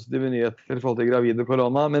bare positive nyheter i forhold til gravide og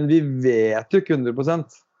korona, men vi vet jo ikke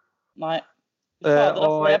 100%. Nei.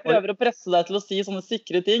 Jeg prøver å presse deg til å si sånne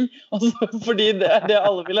sikre ting, fordi det det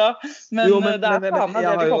alle vil ha. Men det faen det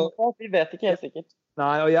vi kommer på, vi vet ikke helt sikkert.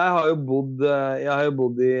 Nei, og jeg har jo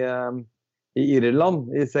bodd i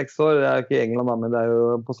Irland i 6 år. Jeg ikke i England, men det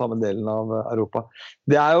jo på samme delen av Europa.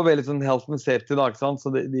 Det jo veldig sånn health and safety da, ikke sant?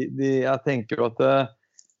 Så jeg tenker jo at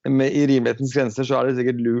i rimelighetens grenser så det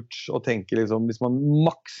sikkert lurt å tenke liksom, hvis man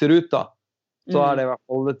makser ut da, så det i hvert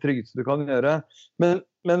fall det tryggeste du kan gjøre. Men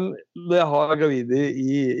når jeg har gravide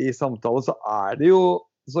i samtale, så det jo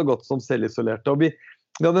så godt som selvisolerte. Og vi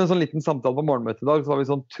hadde en sånn liten samtale på morgenmøtet i dag, så var vi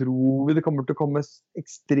sånn, tror vi det kommer til å komme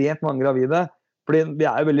ekstremt mange gravide? Fordi vi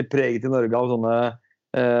jo veldig preget i Norge av sånne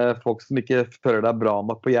folk som ikke føler det bra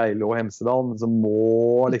nok på Geilo og Hemsedal, men som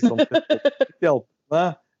må liksom i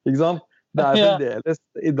Alpene, ikke sant? Det fremdeles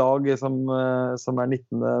i dag som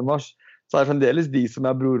 19. mars, så det fremdeles de som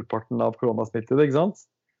brorparten av koronasmittede, ikke sant?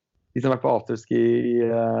 De som har vært på afterski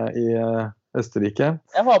i Østerrike.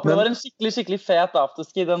 Jeg håper det var en skikkelig fet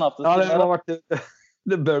afterski, den afterski. Ja,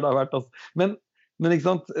 det bør det ha vært, altså. Men ikke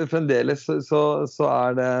sant, fremdeles så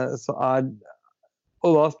det,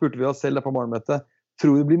 og da spurte vi oss selv på morgenmøtet,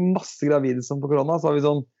 tror det blir masse gravide som på korona? Så har vi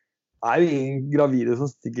sånn, jo ingen gravide som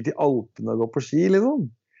stikker til Alpene og går på ski, liksom.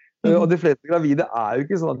 Og de fleste gravide jo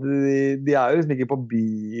ikke sånn at de jo liksom ikke på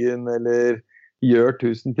byen eller gjør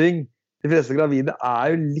 1000 ting. De fleste gravide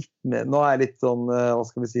jo litt mer, nå jeg litt sånn, hva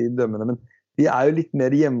skal vi si, dømmende, men de jo litt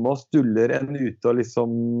mer hjemme og stuller enn ute og liksom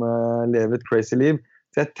lever et crazy liv.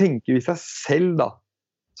 Så jeg tenker i seg selv da,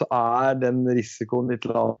 så den risikoen litt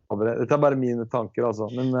lavere. Dette bare mine tanker, altså.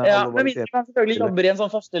 Men men man selvfølgelig jobber i en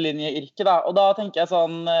sånn førstelinjeyrke, da. Og da tenker jeg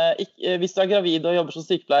sånn, hvis du gravid og jobber som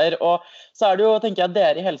sykepleier, og så det jo, tenker jeg,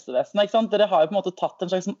 dere i helsevesenet, ikke sant? Dere har jo på en måte tatt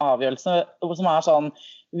en slags sånn avgjørelse som sånn,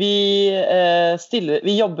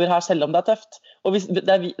 vi jobber her selv om det tøft. Og hvis,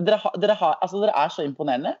 dere så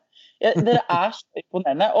imponerende. Dere så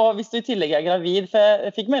imponerende, og hvis du i tillegg gravid, for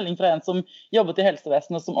jeg fikk melding fra en som jobbet i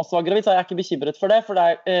helsevesenet som også var gravid, så jeg ikke bekymret for det, for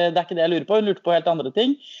det ikke det jeg lurer på, hun lurte på helt andre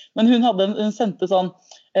ting, men hun sendte sånn,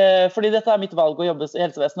 fordi dette mitt valg å jobbe i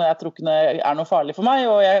helsevesenet, og jeg tror ikke det noe farlig for meg,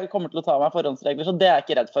 og jeg kommer til å ta meg forhåndsregler, så det jeg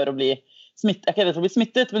ikke redd for å bli smittet, jeg ikke redd for å bli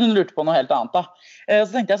smittet, men hun lurte på noe helt annet da. Så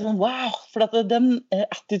tenkte jeg sånn, wow, for den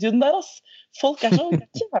attituden der, folk så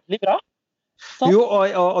jævlig bra. Sånn. Jo,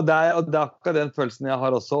 og det akkurat den følelsen jeg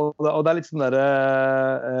har også, og det litt sånn der,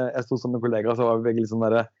 jeg stod som en kollega, så var vi begge litt sånn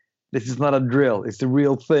der, this is not a drill, it's the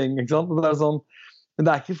real thing, ikke sant? Og det sånn, men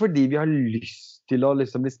det ikke fordi vi har lyst til å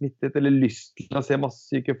liksom bli smittet, eller lyst til å se masse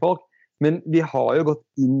syke folk, men vi har jo gått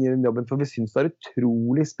inn i den jobben, for vi synes det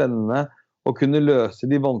utrolig spennende å kunne løse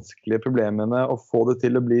de vanskelige problemene, og få det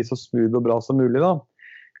til å bli så smooth og bra som mulig da,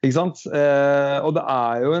 ikke sant? Og det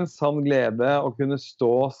jo en sann glede å kunne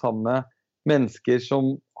stå sammen med mennesker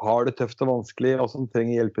som har det tøft og vanskelig, og som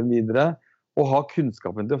trenger hjelpen videre, og har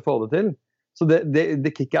kunnskapen til å få det til. Så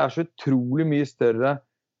det kicket så utrolig mye større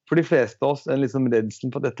for de fleste av oss enn liksom redselen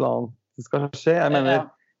for at et eller annet skal skje. Jeg mener,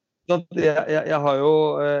 jeg har jo,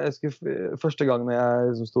 første gangen jeg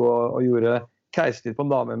liksom sto og gjorde keisersnitt på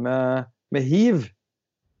en dame med HIV,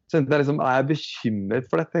 så tenkte jeg liksom, jeg bekymret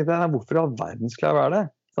for dette? Tenkte jeg, hvorfor i all verden skulle jeg være det?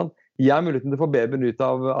 Sånn, jeg har muligheten til å få babyen ut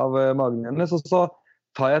av magen hennes, og så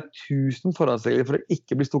tar jeg 1000 forholdsregler for å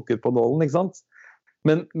ikke bli stukket på nålen, ikke sant?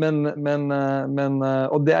 Og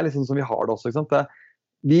det liksom som vi har det også, ikke sant?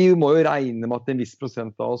 Vi må jo regne med at en viss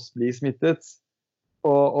prosent av oss blir smittet,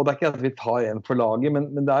 og det ikke at vi tar en for laget, men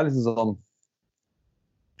det liksom sånn,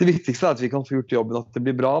 det viktigste at vi kan få gjort jobben, at det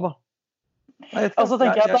blir bra da. Altså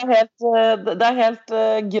tenker jeg at det er helt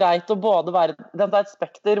greit å både være, det er et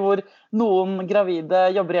spekter hvor noen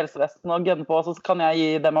gravide jobber i helsevesenet og gønner på, så kan jeg gi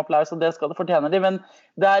dem applaus, og det skal det fortjene de, men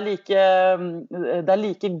det er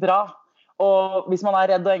like bra. Og hvis man er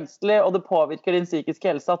redd og engstelig, og det påvirker din psykiske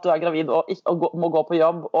helse at du er gravid og må gå på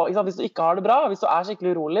jobb, og hvis du ikke har det bra, hvis du er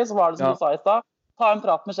skikkelig urolig, så var det som du sa i sted, ta en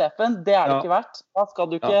prat med sjefen, det det ikke verdt. Da skal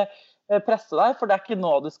du ikke presse deg, for det ikke nå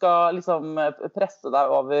du skal liksom presse deg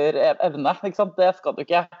over evne, ikke sant? Det skal du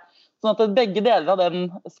ikke. Sånn at begge deler av den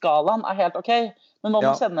skalaen helt ok, men man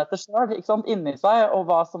må kjenne etter selv, ikke sant? Inni seg, og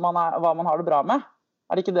hva man har det bra med.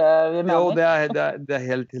 Det ikke det vi mener? Jo, det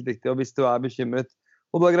helt riktig, og hvis du er bekymret,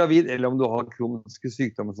 og du er gravid, eller om du har kroniske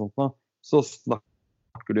sykdommer og sånt, så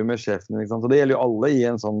snakker du med sjefen, ikke sant? Og det gjelder jo alle i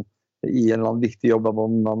en eller annen viktig jobb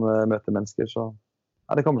hvor man møter mennesker, så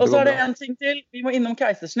og så det en ting til, vi må innom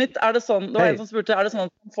keisersnitt. Det var en som spurte, det sånn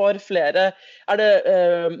at man får flere,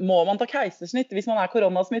 må man ta keisersnitt hvis man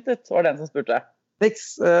koronasmittet? Var det en som spurte.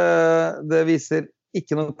 Det viser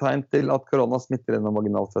ikke noe tegn til at korona smitter gjennom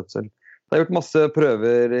vaginal fødsel. Det har gjort masse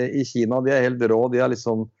prøver i Kina, de helt rå, de har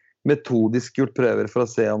liksom metodisk gjort prøver for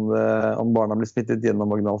å se om barna blir smittet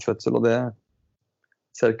gjennom vaginal fødsel, og det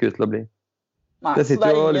ser ikke ut til å bli. Nei, så det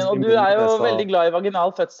ingen, og du jo veldig glad i vaginal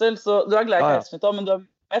fødsel, så du glad i keisersnitt også, men du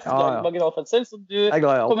mest glad i vaginal fødsel, så du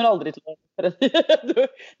kommer aldri til å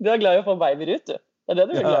du glad i å få babyer ut, du. Det det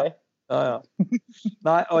du glad i.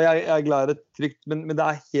 Nei, og jeg glad i det trygt, men det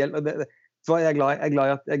helt, så jeg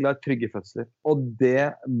glad i trygge fødsler, og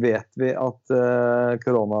det vet vi at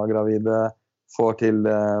koronagravide får til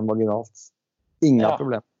vaginalt. Ingen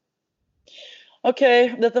problem. Ok,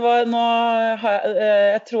 dette var,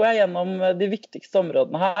 jeg tror jeg gjennom de viktigste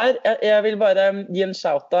områdene her. Jeg vil bare gi en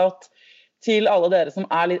shout-out til alle dere som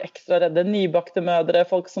litt ekstra redde, nybakte mødre,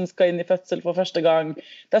 folk som skal inn i fødsel for første gang.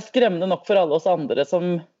 Det skremmende nok for alle oss andre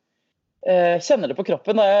som kjenner det på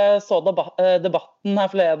kroppen. Da jeg så debatten her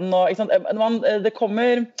forleden, og, ikke sant? Det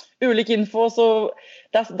kommer ulik info, så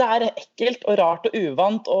det ekkelt og rart og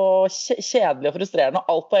uvant og kjedelig og frustrerende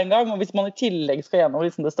alt på en gang, og hvis man i tillegg skal gjennom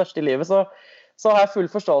liksom det største i livet, så har jeg full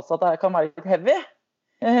forståelse at det kan være litt heavy.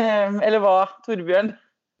 Eller hva, Torbjørn?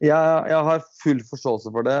 Jeg har full forståelse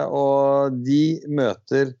for det, og de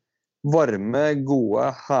møter varme, gode,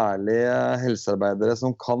 herlige helsearbeidere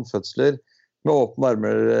som kan fødsler med åpne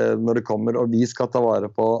armer når det kommer, og vi skal ta vare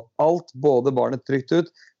på alt, både barnet trygt ut,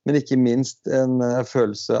 men ikke minst en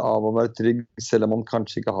følelse av å være trygg, selv om man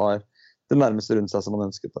kanskje ikke har det nærmeste rundt seg som man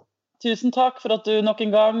ønsket det. Tusen takk for at du nok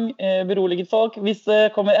en gang beroliget folk. Hvis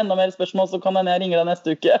det kommer enda mer spørsmål, så kan jeg ringe deg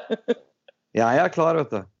neste uke. Jeg klar, vet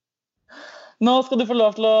du. Nå skal du få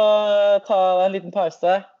lov til å ta deg en liten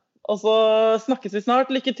pause. Og så snakkes vi snart.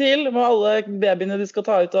 Lykke til med alle babyene du skal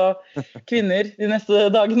ta ut av kvinner de neste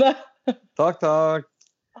dagene. Takk.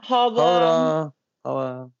 Ha det. Ha det.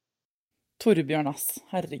 Torbjørn,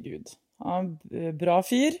 herregud. Bra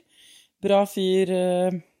fyr. Bra fyr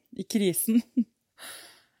i krisen.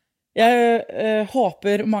 Jeg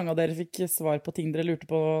håper mange av dere fikk svar på ting dere lurte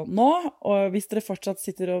på nå, og hvis dere fortsatt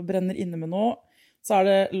sitter og brenner inne med noe, så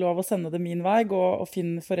det lov å sende det min vei, og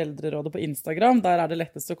finne Foreldrerådet på Instagram, der det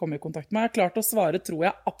lettest å komme i kontakt med. Jeg har klart å svare, tror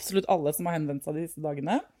jeg, absolutt alle som har henvendt seg disse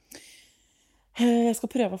dagene. Jeg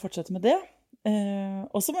skal prøve å fortsette med det.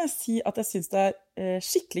 Og så må jeg si at jeg synes det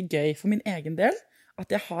skikkelig gøy for min egen del, at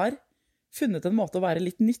jeg har funnet en måte å være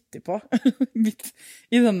litt nyttig på midt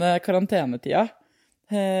i denne karantenetida.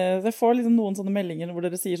 Jeg får liksom noen sånne meldinger hvor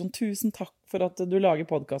dere sier sånn, tusen takk for at du lager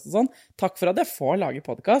podcast og sånn. Takk for at jeg får lage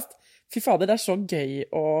podcast. Fy fader, det så gøy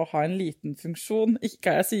å ha en liten funksjon.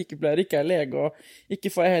 Ikke jeg sykepleier, ikke jeg lege, og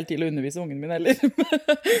ikke får jeg helt til å undervise ungen min heller.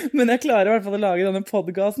 Men jeg klarer i hvert fall å lage denne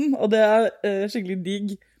podcasten, og det skikkelig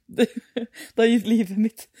digg. Det har gitt livet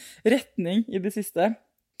mitt retning i det siste.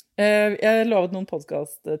 Jeg lovet noen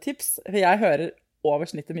podcast-tips, for jeg hører over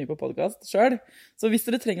snittet mye på podcast selv. Så hvis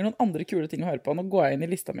dere trenger noen andre kule ting å høre på, nå går jeg inn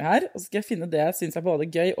i lista mi her, og så skal jeg finne det jeg synes både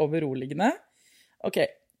gøy og beroligende. Ok,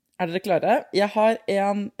 dere klare? Jeg har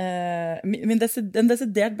den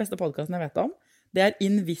desidert beste podcasten jeg vet om. Det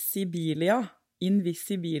Invisibilia.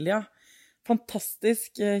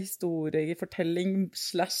 Fantastisk historiefortelling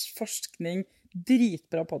 / forskning.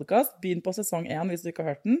 Dritbra podcast. Begynn på sesong 1 hvis du ikke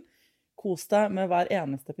har hørt den. Kos deg med hver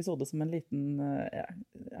eneste episode som en liten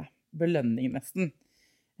belønning nesten.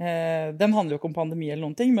 Den handler jo ikke om pandemi eller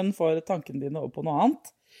noen ting, men får tankene dine over på noe annet.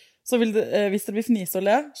 Så hvis dere vil fnise og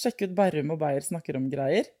le, sjekk ut Berrum og Beyer snakker om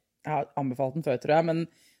greier. Jeg har anbefalt den før, tror jeg, men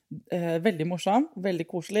veldig morsom, veldig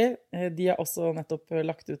koselig. De har også nettopp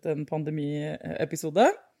lagt ut en pandemiepisode.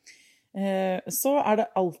 Så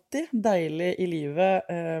det alltid deilig i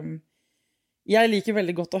livet. Jeg liker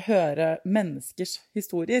veldig godt å høre menneskers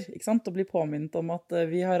historier, ikke sant? Og bli påminnet om at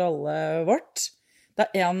vi har alle vårt. Det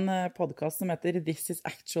en podcast som heter This is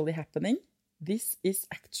Actually Happening. This is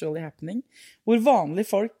Actually Happening. Hvor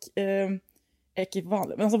vanlige folk, ikke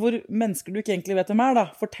vanlige, men altså hvor mennesker du ikke egentlig vet hvem da,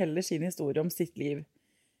 forteller sin historie om sitt liv.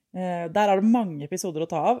 Der det mange episoder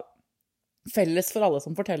å ta av. Felles for alle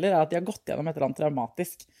som forteller at de har gått gjennom et eller annet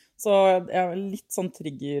traumatisk. Så jeg litt sånn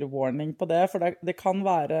trigger warning på det, for det kan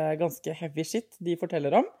være ganske heavy shit de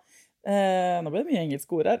forteller om. Nå ble det mye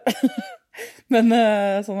engelske ord her. Men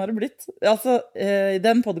sånn har det blitt. Altså,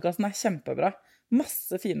 den podcasten kjempebra.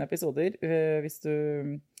 Masse fine episoder, hvis du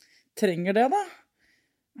trenger det da.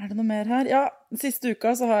 Det noe mer her? Ja, siste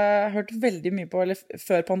uka så har jeg hørt veldig mye på, eller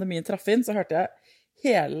før pandemien traff inn, så hørte jeg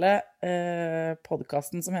hele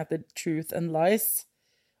podcasten som heter Truth and Lies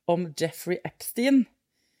om Jeffrey Epstein.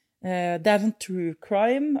 Det en sånn true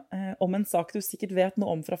crime om en sak du sikkert vet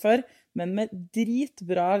noe om fra før, men med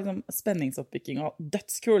dritbra liksom, spenningsoppbygging og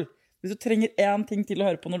dødskul. Hvis du trenger en ting til å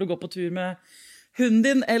høre på når du går på tur med hunden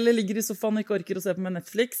din, eller ligger i sofaen og ikke orker å se på med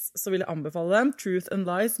Netflix, så vil jeg anbefale dem Truth and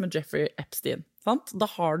Lies med Jeffrey Epstein. Sant? Da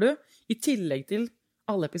har du, i tillegg til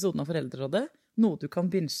alle episodene av Foreldrerådet, noe du kan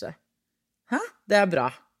binge. Hæ? Det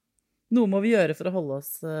bra. Noe må vi gjøre for å holde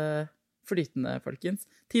oss flytende, folkens.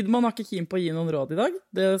 Tidemann har ikke keen på å gi noen råd i dag.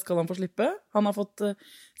 Det skal han få slippe. Han har fått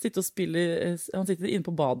sitte og spille, han sitter inne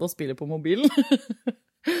på badet og spiller på mobilen.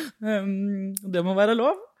 Det må være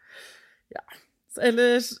lov. Ja. Så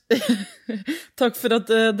ellers, takk for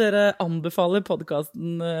at dere anbefaler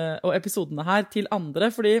podcasten og episodene her til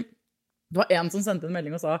andre, fordi det var en som sendte en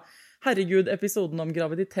melding og sa herregud, episoden om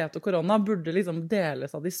graviditet og korona burde liksom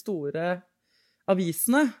deles av de store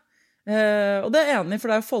avisene. Og det enig, for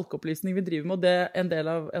det jo folkeopplysning vi driver med, og det en del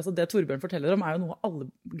av, altså det Torbjørn forteller om jo noe alle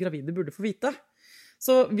gravide burde få vite.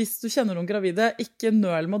 Så hvis du kjenner noen gravide, ikke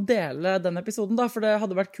nøl med å dele den episoden da, for det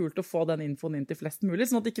hadde vært kult å få den infoen inn til flest mulig,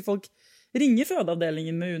 sånn at ikke folk ringer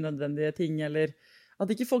fødeavdelingen med unødvendige ting, eller at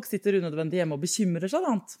ikke folk sitter unødvendig hjemme og bekymrer seg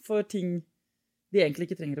for ting de egentlig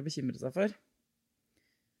ikke trenger å bekymre seg for.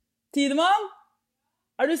 Tidemann,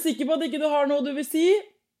 du sikker på at ikke du har noe du vil si?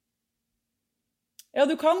 Ja,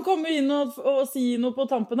 du kan komme inn og si noe på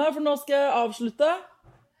tampen her, for nå skal jeg avslutte.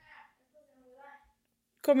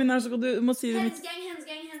 Kom inn her, så du må si det mitt.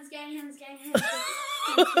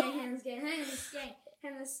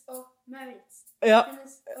 Hennes og Maurits. Ja,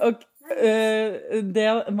 og det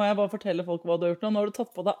må jeg bare fortelle folk hva du har gjort nå. Nå har du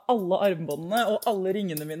tatt på deg alle armbåndene og alle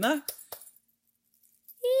ringene mine.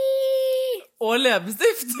 Og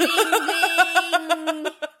leppestift.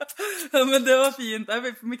 Men det var fint. Det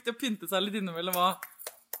veldig viktig å pynte seg litt innimellom.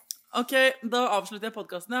 Ok, da avslutter jeg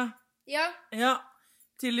podcasten, ja. Ja,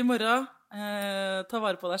 til i morgen. Ta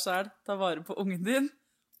vare på deg selv. Ta vare på ungen din.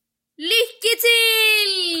 Lykke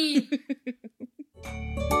til!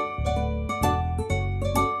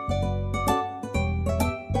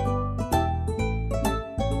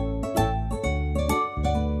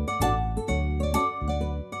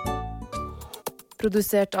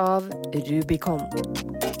 Produsert av Rubicon.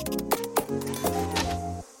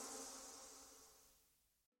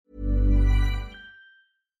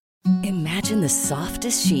 Imagine the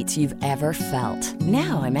softest sheets you've ever felt.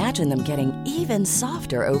 Now imagine them getting even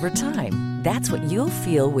softer over time. That's what you'll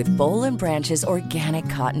feel with Boll & Branch's organic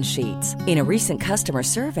cotton sheets. In a recent customer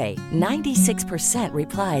survey, 96%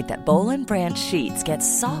 replied that Boll & Branch sheets get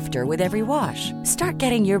softer with every wash. Start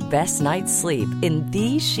getting your best night's sleep in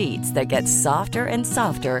these sheets that get softer and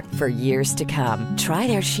softer for years to come. Try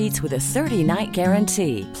their sheets with a 30-night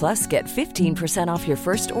guarantee. Plus, get 15% off your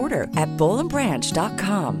first order at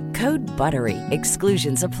bollandbranch.com. Code BUTTERY.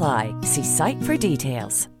 Exclusions apply. See site for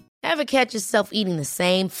details. Ever catch yourself eating the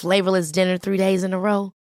same flavorless dinner 3 days in a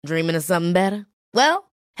row? Dreaming of something better?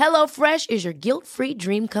 Well, HelloFresh is your guilt-free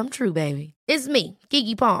dream come true, baby. It's me,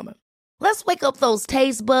 Keke Palmer. Let's wake up those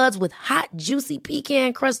taste buds with hot, juicy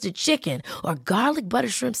pecan-crusted chicken or garlic butter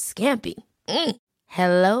shrimp scampi.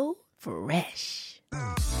 Hello Fresh.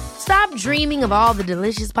 Stop dreaming of all the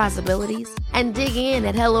delicious possibilities and dig in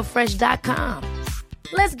at HelloFresh.com.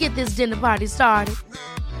 Let's get this dinner party started.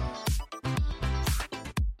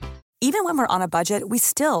 Even when we're on a budget, we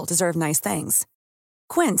still deserve nice things.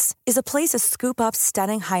 Quince is a place to scoop up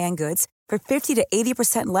stunning high-end goods for 50 to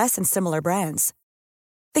 80% less than similar brands.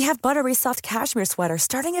 They have buttery soft cashmere sweaters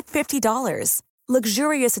starting at $50,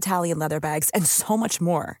 luxurious Italian leather bags, and so much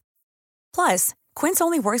more. Plus, Quince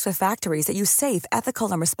only works with factories that use safe,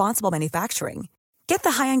 ethical, and responsible manufacturing. Get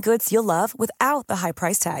the high-end goods you'll love without the high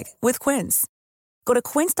price tag with Quince. Go to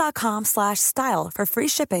quince.com/style for free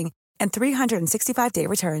shipping and 365-day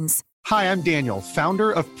returns. Hi, I'm Daniel,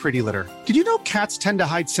 founder of Pretty Litter. Did you know cats tend to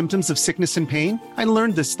hide symptoms of sickness and pain? I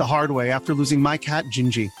learned this the hard way after losing my cat,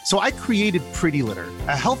 Gingy. So I created Pretty Litter,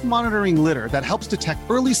 a health monitoring litter that helps detect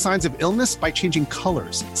early signs of illness by changing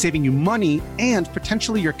colors, saving you money and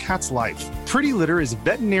potentially your cat's life. Pretty Litter is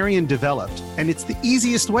veterinarian developed, and it's the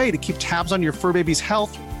easiest way to keep tabs on your fur baby's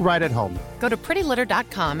health right at home. Go to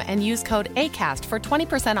prettylitter.com and use code ACAST for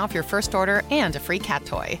 20% off your first order and a free cat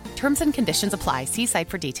toy. Terms and conditions apply. See site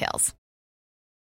for details.